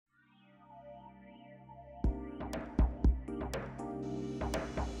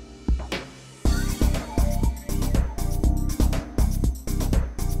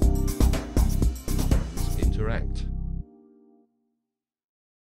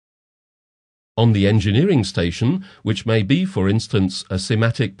On the engineering station, which may be, for instance, a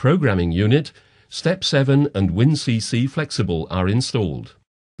SIMATIC programming unit, Step 7 and WinCC Flexible are installed.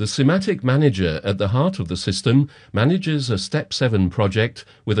 The SIMATIC Manager at the heart of the system manages a Step 7 project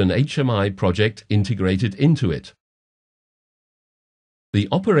with an HMI project integrated into it. The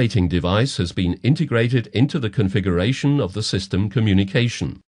operating device has been integrated into the configuration of the system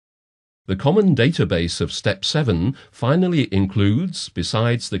communication. The common database of Step 7 finally includes,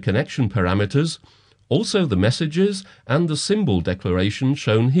 besides the connection parameters, also the messages and the symbol declaration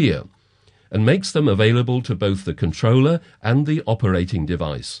shown here, and makes them available to both the controller and the operating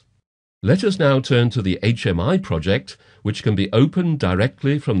device. Let us now turn to the HMI project, which can be opened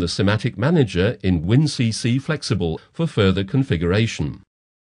directly from the SIMATIC Manager in WinCC Flexible for further configuration.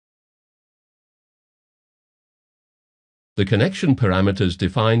 The connection parameters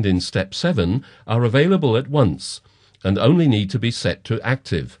defined in Step 7 are available at once and only need to be set to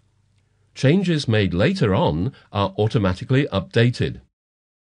active. Changes made later on are automatically updated.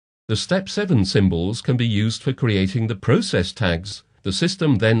 The Step 7 symbols can be used for creating the process tags. The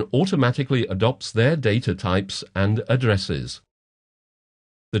system then automatically adopts their data types and addresses.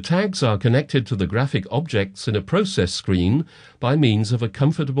 The tags are connected to the graphic objects in a process screen by means of a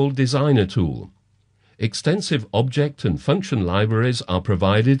comfortable designer tool. Extensive object and function libraries are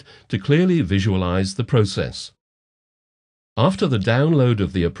provided to clearly visualize the process. After the download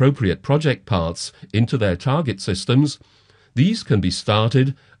of the appropriate project paths into their target systems, these can be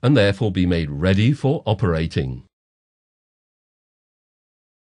started and therefore be made ready for operating.